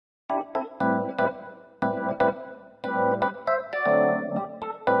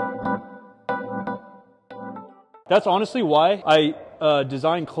That's honestly why I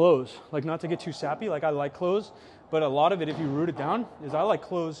design clothes. Like, not to get too sappy, like I like clothes, but a lot of it, if you root it down, is I like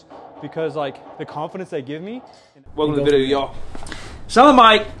clothes because like the confidence they give me. Welcome to the video, y'all. Silent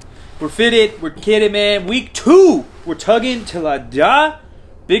Mike, we're fitted, we're kidding, man. Week 2, we're tugging till I die.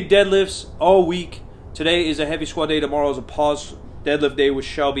 Big deadlifts all week. Today is a heavy squat day. Tomorrow is a pause deadlift day, which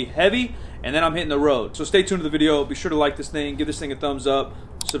shall be heavy. And then I'm hitting the road. So stay tuned to the video. Be sure to like this thing, give this thing a thumbs up,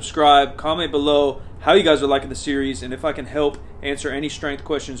 subscribe, comment below how you guys are liking the series, and if I can help answer any strength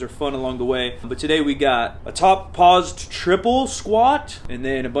questions or fun along the way. But today we got a top paused triple squat and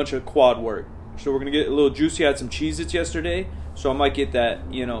then a bunch of quad work. So we're gonna get a little juicy. I had some Cheez-Its yesterday, so I might get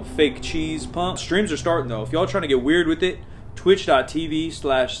that, you know, fake cheese pump. Streams are starting though. If y'all trying to get weird with it,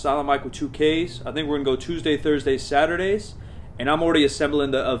 twitch.tv/silentmikke with 2 Ks. I think we're gonna go Tuesday, Thursdays, Saturdays. And I'm already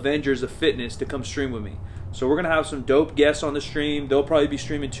assembling the Avengers of Fitness to come stream with me. So we're going to have some dope guests on the stream. They'll probably be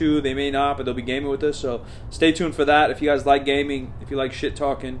streaming too. They may not, but they'll be gaming with us. So stay tuned for that. If you guys like gaming, if you like shit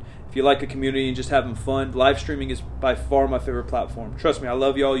talking, if you like a community and just having fun, live streaming is by far my favorite platform. Trust me, I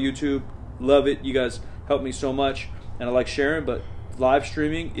love y'all, YouTube. Love it. You guys help me so much. And I like sharing, but live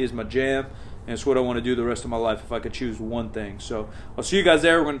streaming is my jam. And it's what I want to do the rest of my life if I could choose one thing. So I'll see you guys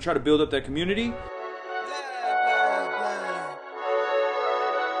there. We're going to try to build up that community.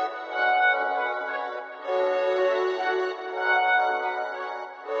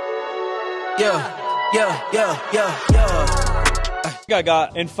 I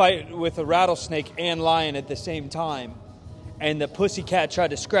got in fight with a rattlesnake and lion at the same time, and the pussycat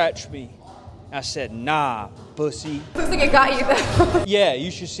tried to scratch me. I said, nah, pussy. Looks like it got you though. Yeah,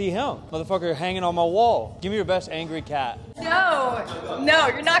 you should see him. Motherfucker hanging on my wall. Give me your best angry cat. No,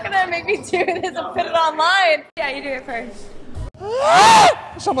 you're not gonna make me do this and put it online. Yeah, you do it first.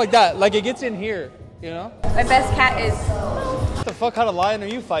 Something like that. Like it gets in here, you know? My best cat is... What the fuck kind of lion are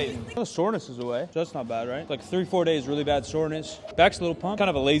you fighting? The soreness is away, so that's not bad, right? Like 3-4 days, really bad soreness. Back's a little pumped.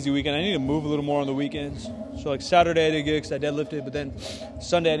 Kind of a lazy weekend. I need to move a little more on the weekends. So like Saturday I did good because I deadlifted, but then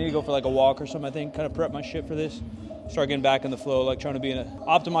Sunday I need to go for like a walk or something, I think. Kind of prep my shit for this. Start getting back in the flow, like trying to be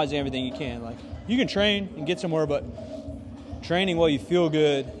optimizing everything you can. Like you can train and get somewhere, but training while you feel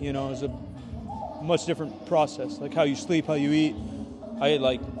good, you know, is a much different process. Like how you sleep, how you eat. I ate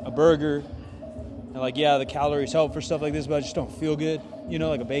like a burger. And like, yeah, the calories help for stuff like this, but I just don't feel good, you know,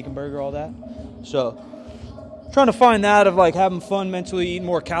 like a bacon burger, all that. So, trying to find that of like having fun mentally, eating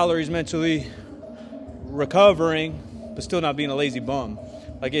more calories mentally, recovering, but still not being a lazy bum.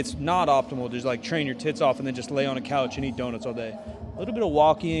 Like, it's not optimal to just like train your tits off and then just lay on a couch and eat donuts all day. A little bit of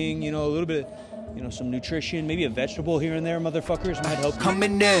walking, you know, a little bit of, you know, some nutrition, maybe a vegetable here and there, motherfuckers, might help.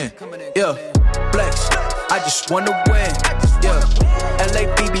 Coming in, yeah, flex, I just wanna win, yeah,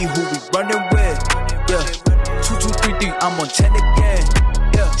 LABB who we running with. Yeah, 2, 2, 3, 3, I'm on 10 again.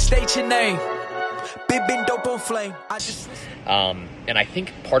 Yeah, state your name. Big dope on flame. And I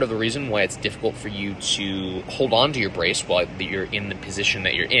think part of the reason why it's difficult for you to hold on to your brace while you're in the position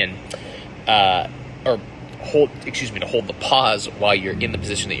that you're in, to hold the pause while you're in the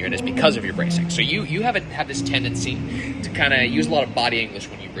position that you're in is because of your bracing. So you have this tendency to kind of use a lot of body English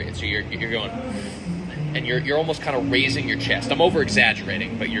when you breathe. So you're going... and you're almost kind of raising your chest. I'm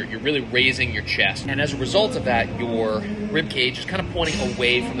over-exaggerating, but you're really raising your chest. And as a result of that, your rib cage is kind of pointing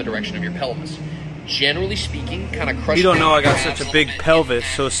away from the direction of your pelvis. Generally speaking, kind of crushing... You don't know I got such a big pelvis,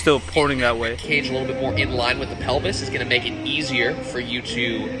 so it's still pointing that way. Cage a little bit more in line with the pelvis is going to make it easier for you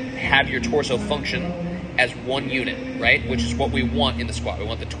to have your torso function as one unit, right? Which is what we want in the squat. We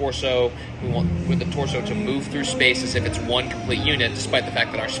want the torso to move through space as if it's one complete unit, despite the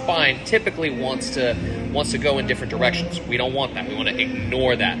fact that our spine typically wants to go in different directions. We don't want that. We want to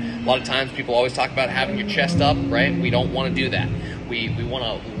ignore that. A lot of times people always talk about having your chest up, right? We don't want to do that. We want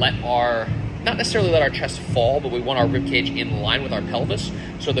to not necessarily let our chest fall, but we want our rib cage in line with our pelvis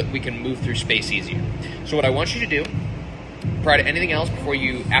so that we can move through space easier. So what I want you to do, prior to anything else,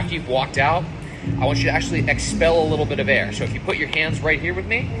 after you've walked out, I want you to actually expel a little bit of air. So if you put your hands right here with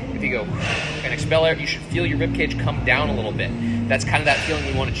me, if you go and expel air, you should feel your ribcage come down a little bit. That's kind of that feeling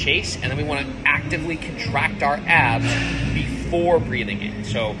we want to chase, and then we want to actively contract our abs before breathing in.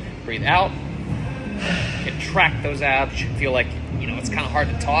 So breathe out, contract those abs. You should feel like, you know, it's kind of hard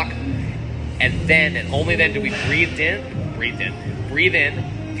to talk. And then, and only then, do we breathe in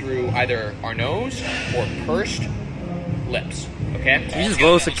through either our nose or pursed lips. Okay? You just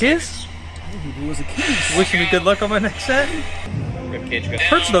blow us a kiss? It was a kiss. Wishing me good luck on my next set. Ribcage goes.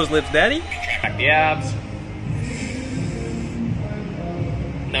 Hurts those lips, Daddy. Contract the abs.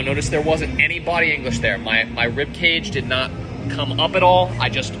 Now notice there wasn't any body English there. My rib cage did not come up at all. I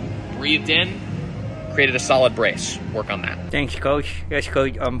just breathed in, created a solid brace. Work on that. Thanks, Coach. Yes,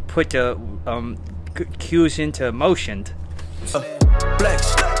 Coach. Put the cues into motion.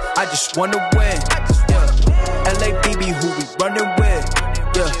 Flex, I just wanna win. Yeah. LABB, who we running with?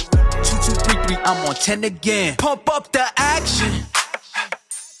 Yeah. 2233, I'm on 10 again. Pump up the action.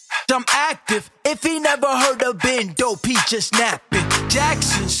 I'm active. If he never heard of Ben Dope, he just napping.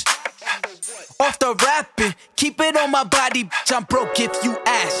 Jackson's off the rapping. Keep it on my body, bitch. I'm broke if you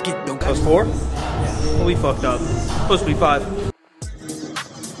ask it. Don't That was 4? Well, we fucked up. Supposed to be 5.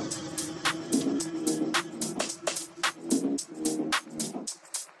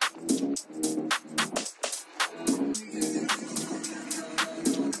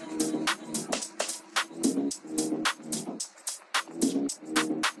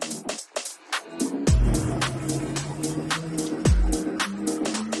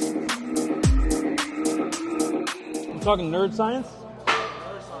 Talking nerd science?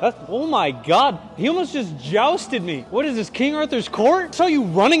 That's, oh my god, he almost just jousted me. What is this, King Arthur's court? I saw you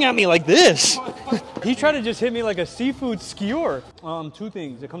running at me like this. He tried to just hit me like a seafood skewer. 2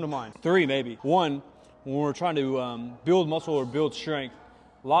 things that come to mind. 3 maybe. 1, when we're trying to build muscle or build strength.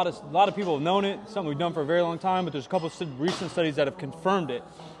 A lot of people have known it, something we've done for a very long time, but there's a couple of recent studies that have confirmed it.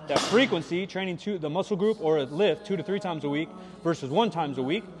 That frequency, training the muscle group or a lift 2 to 3 times a week versus 1 time a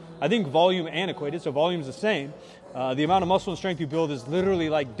week. I think volume and equated, so volume's the same. The amount of muscle and strength you build is literally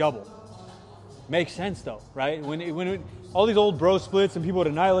like double. Makes sense though, right? When all these old bro splits and people would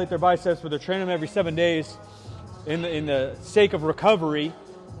annihilate their biceps, but they're training them every 7 days in the sake of recovery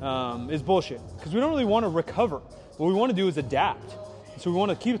is bullshit. Because we don't really want to recover. What we want to do is adapt. So we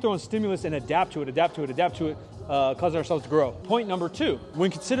want to keep throwing stimulus and adapt to it, cause ourselves to grow. Point number 2, when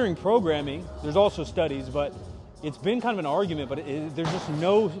considering programming, there's also studies, but it's been kind of an argument, but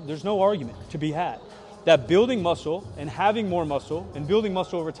there's no argument to be had that building muscle and having more muscle and building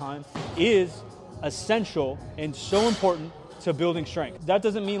muscle over time is essential and so important to building strength. That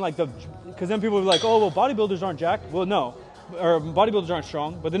doesn't mean like because then people will be like, oh, well, bodybuilders aren't jacked. Well, no, or bodybuilders aren't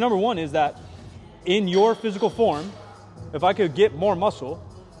strong. But the number 1 is that in your physical form, if I could get more muscle,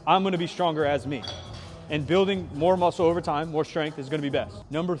 I'm going to be stronger as me. And building more muscle over time, more strength is going to be best.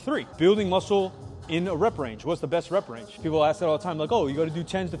 Number 3, building muscle in a rep range. What's the best rep range? People ask that all the time, like, oh, you got to do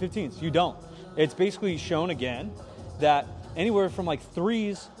 10s to 15s. You don't. It's basically shown again that anywhere from like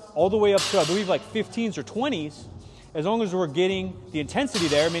 3s all the way up to, I believe, like 15s or 20s, as long as we're getting the intensity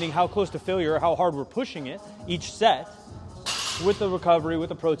there, meaning how close to failure or how hard we're pushing it, each set, with the recovery, with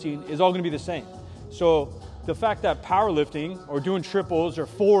the protein, is all going to be the same. So the fact that powerlifting or doing triples or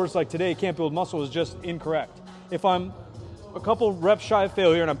 4s like today can't build muscle is just incorrect. If I'm a couple reps shy of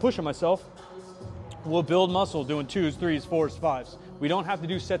failure and I'm pushing myself, we'll build muscle doing 2s, 3s, 4s, 5s. We don't have to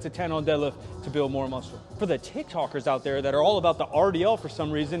do sets of 10 on deadlift to build more muscle. For the TikTokers out there that are all about the RDL for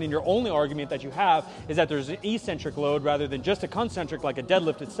some reason, and your only argument that you have is that there's an eccentric load rather than just a concentric like a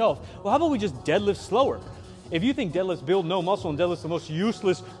deadlift itself, well, how about we just deadlift slower? If you think deadlifts build no muscle and deadlifts the most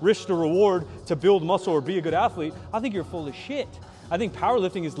useless risk to reward to build muscle or be a good athlete, I think you're full of shit. I think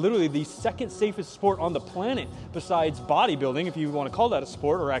powerlifting is literally the second safest sport on the planet besides bodybuilding, if you want to call that a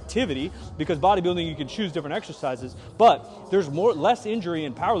sport or activity, because bodybuilding you can choose different exercises, but there's less injury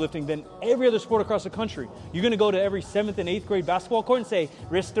in powerlifting than every other sport across the country. You're going to go to every 7th and 8th grade basketball court and say,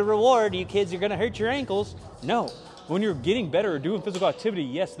 risk to reward, you kids, you're going to hurt your ankles. No. When you're getting better or doing physical activity,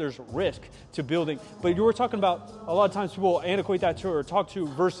 yes, there's risk to building. But you were talking about, a lot of times people antiquate that to or talk to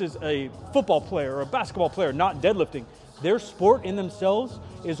versus a football player or a basketball player not deadlifting. Their sport in themselves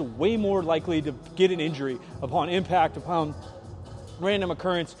is way more likely to get an injury upon impact, upon random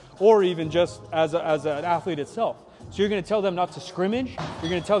occurrence, or even just as an athlete itself. So you're going to tell them not to scrimmage,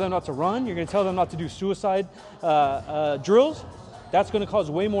 you're going to tell them not to run, you're going to tell them not to do suicide drills. That's going to cause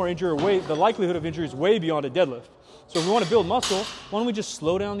way more injury, the likelihood of injury is way beyond a deadlift. So if we want to build muscle, why don't we just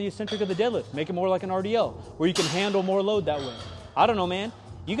slow down the eccentric of the deadlift, make it more like an RDL, where you can handle more load that way. I don't know, man.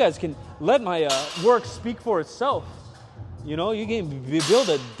 You guys can let my work speak for itself. You know, you can build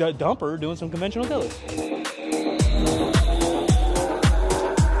a dumper doing some conventional deadlifts.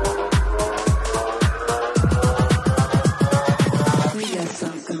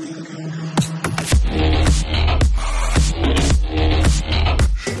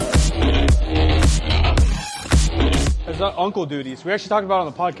 There's uncle duties. We actually talked about it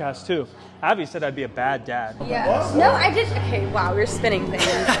on the podcast too. Abby said I'd be a bad dad. Yeah. No, I just, okay, wow, we're spinning things.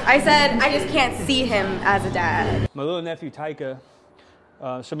 I said I just can't see him as a dad. My little nephew, Taika,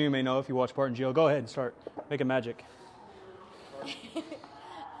 some of you may know if you watch Part in Jail. Go ahead and start making magic.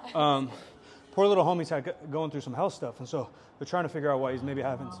 Poor little homie's going through some health stuff, and so they're trying to figure out why he's maybe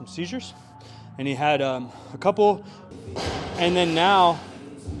having some seizures. And he had a couple, and then now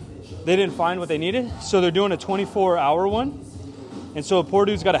they didn't find what they needed, so they're doing a 24-hour one. And so a poor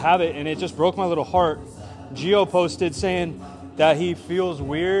dude's got to have it, and it just broke my little heart. Gio posted saying that he feels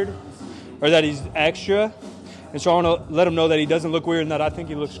weird or that he's extra. And so I want to let him know that he doesn't look weird and that I think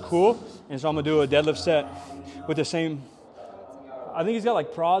he looks cool. And so I'm going to do a deadlift set with the same, I think he's got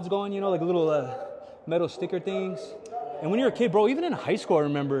like prods going, you know, like little metal sticker things. And when you're a kid, bro, even in high school, I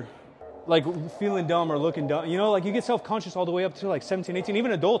remember like feeling dumb or looking dumb, you know, like you get self-conscious all the way up to like 17, 18,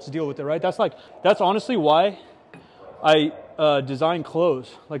 even adults deal with it, right? That's honestly why I design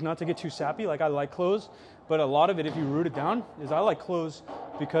clothes, like not to get too sappy, like I like clothes, but a lot of it, if you root it down, is I like clothes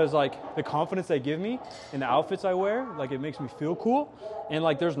because like the confidence they give me in the outfits I wear, like it makes me feel cool, and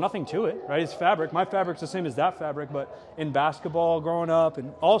like there's nothing to it, right? It's fabric. My fabric's the same as that fabric, but in basketball growing up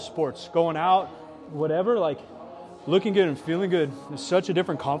and all sports, going out, whatever, like looking good and feeling good is such a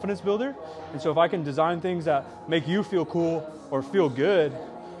different confidence builder. And so if I can design things that make you feel cool or feel good,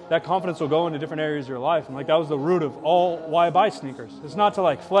 that confidence will go into different areas of your life. And like that was the root of why I buy sneakers. It's not to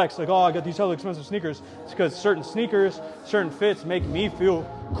like flex, like, oh, I got these hella expensive sneakers. It's because certain sneakers, certain fits make me feel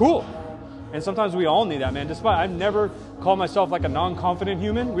cool. And sometimes we all need that, man. Despite, I've never called myself like a non-confident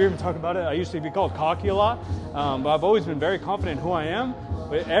human. We were even talking about it. I used to be called cocky a lot, but I've always been very confident in who I am.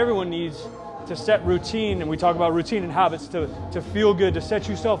 But everyone needs to set routine, and we talk about routine and habits to feel good, to set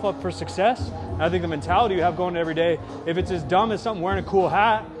yourself up for success. And I think the mentality you have going every day, if it's as dumb as something wearing a cool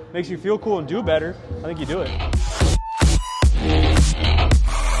hat, makes you feel cool and do better, I think you do it.